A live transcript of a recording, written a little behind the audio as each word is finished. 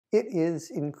It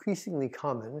is increasingly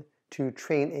common to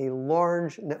train a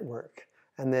large network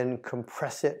and then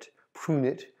compress it, prune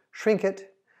it, shrink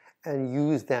it, and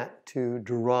use that to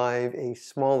derive a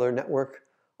smaller network,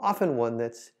 often one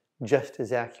that's just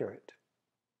as accurate.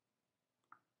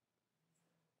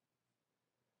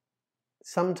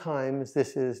 Sometimes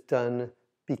this is done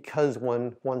because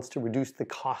one wants to reduce the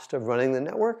cost of running the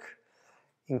network.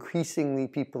 Increasingly,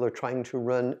 people are trying to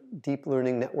run deep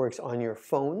learning networks on your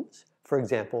phones. For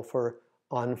example, for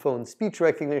on-phone speech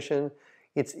recognition,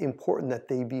 it's important that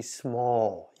they be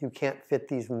small. You can't fit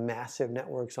these massive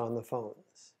networks on the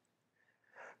phones.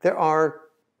 There are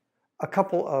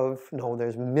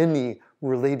there's many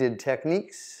related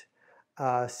techniques,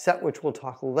 a set which we'll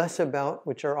talk less about,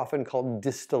 which are often called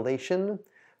distillation,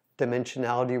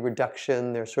 dimensionality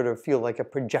reduction. They sort of feel like a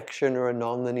projection or a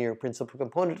nonlinear principal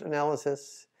component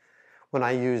analysis. When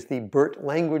I use the BERT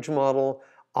language model,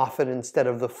 often instead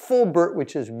of the full BERT,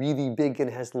 which is really big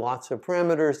and has lots of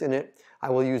parameters in it, I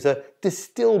will use a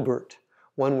distill BERT,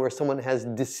 one where someone has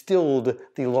distilled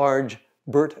the large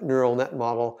BERT neural net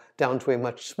model down to a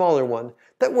much smaller one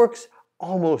that works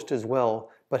almost as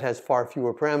well, but has far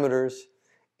fewer parameters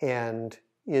and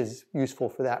is useful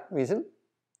for that reason.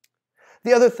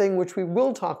 The other thing which we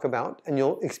will talk about and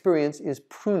you'll experience is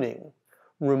pruning,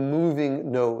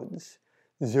 removing nodes,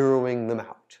 zeroing them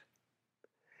out.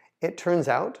 It turns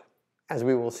out, as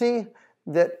we will see,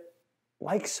 that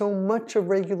like so much of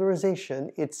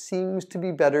regularization, it seems to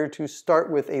be better to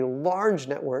start with a large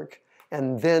network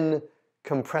and then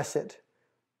compress it,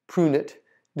 prune it,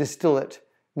 distill it,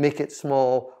 make it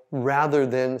small, rather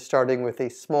than starting with a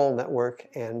small network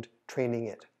and training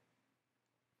it.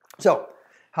 So,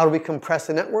 how do we compress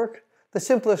a network? The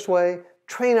simplest way,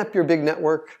 train up your big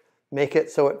network, make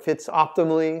it so it fits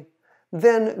optimally,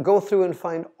 then go through and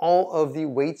find all of the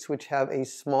weights which have a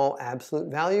small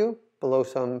absolute value below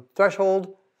some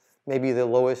threshold, maybe the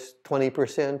lowest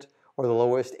 20% or the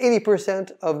lowest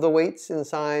 80% of the weights in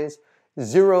size,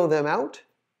 zero them out,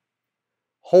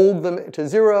 hold them to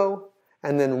zero,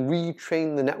 and then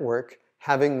retrain the network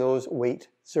having those weights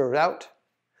zeroed out.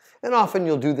 And often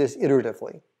you'll do this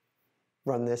iteratively.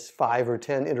 Run this 5 or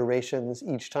 10 iterations,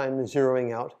 each time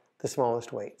zeroing out the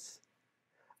smallest weights.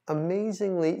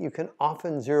 Amazingly, you can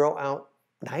often zero out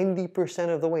 90%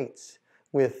 of the weights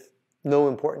with no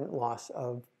important loss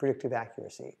of predictive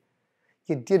accuracy.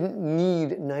 You didn't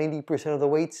need 90% of the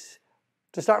weights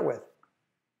to start with.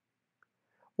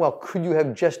 Well, could you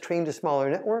have just trained a smaller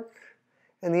network?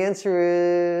 And the answer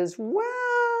is,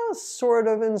 well, sort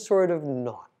of and sort of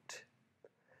not.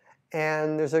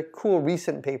 And there's a cool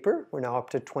recent paper, we're now up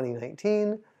to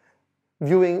 2019,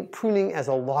 viewing pruning as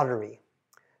a lottery.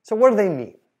 So what do they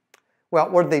mean? Well,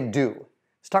 what do they do?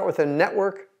 Start with a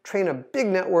network, train a big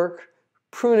network,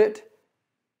 prune it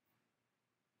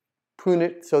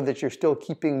so that you're still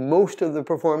keeping most of the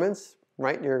performance,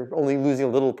 right? You're only losing a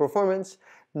little performance.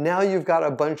 Now you've got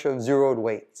a bunch of zeroed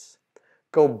weights.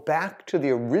 Go back to the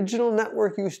original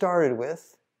network you started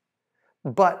with,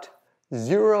 but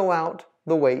zero out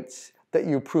the weights that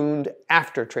you pruned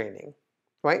after training,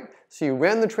 right? So you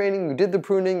ran the training, you did the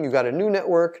pruning, you got a new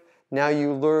network, now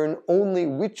you learn only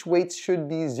which weights should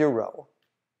be zero.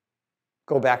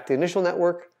 Go back to the initial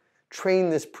network, train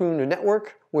this pruned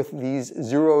network with these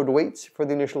zeroed weights for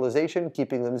the initialization,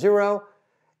 keeping them zero.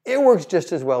 It works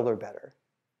just as well or better.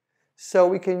 So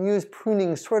we can use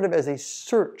pruning sort of as a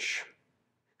search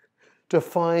to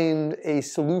find a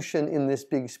solution in this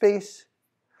big space,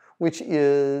 which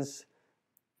is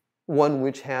one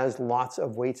which has lots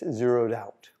of weights zeroed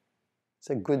out. It's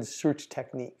a good search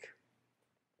technique.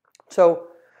 So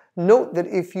note that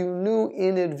if you knew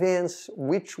in advance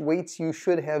which weights you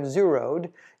should have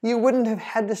zeroed, you wouldn't have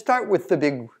had to start with the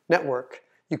big network.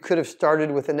 You could have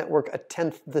started with a network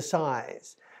 1/10 the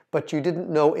size, but you didn't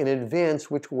know in advance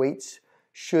which weights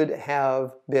should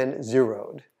have been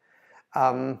zeroed.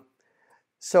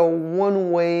 So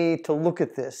one way to look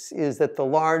at this is that the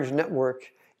large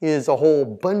network is a whole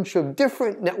bunch of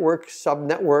different networks,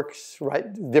 subnetworks,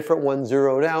 right? Different ones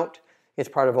zeroed out. It's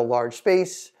part of a large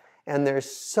space, and there's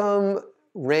some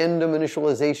random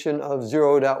initialization of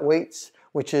zeroed out weights,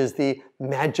 which is the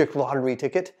magic lottery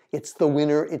ticket. It's the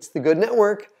winner, it's the good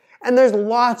network. And there's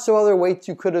lots of other weights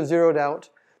you could have zeroed out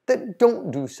that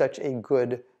don't do such a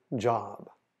good job.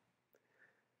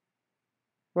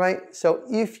 Right? So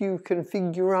if you can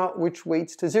figure out which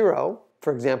weights to zero,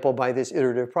 for example, by this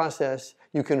iterative process,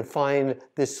 you can find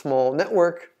this small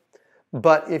network.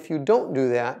 But if you don't do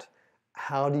that,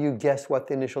 how do you guess what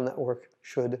the initial network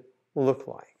should look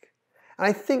like? And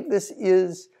I think this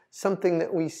is something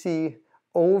that we see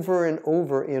over and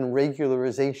over in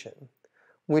regularization.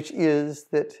 which is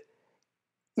that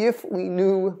if we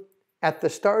knew at the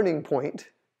starting point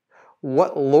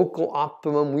what local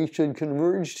optimum we should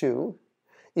converge to,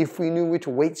 if we knew which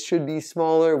weights should be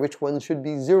smaller, which ones should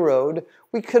be zeroed,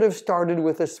 we could have started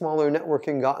with a smaller network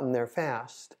and gotten there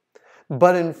fast.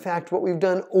 But in fact, what we've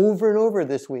done over and over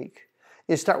this week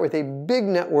is start with a big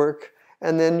network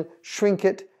and then shrink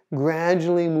it,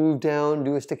 gradually move down,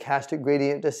 do a stochastic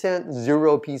gradient descent,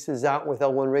 zero pieces out with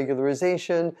L1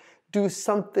 regularization, do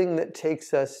something that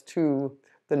takes us to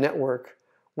the network,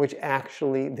 which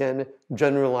actually then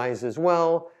generalizes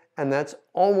well, and that's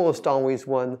almost always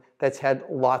one that's had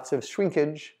lots of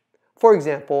shrinkage, for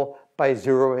example, by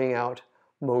zeroing out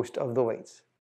most of the weights.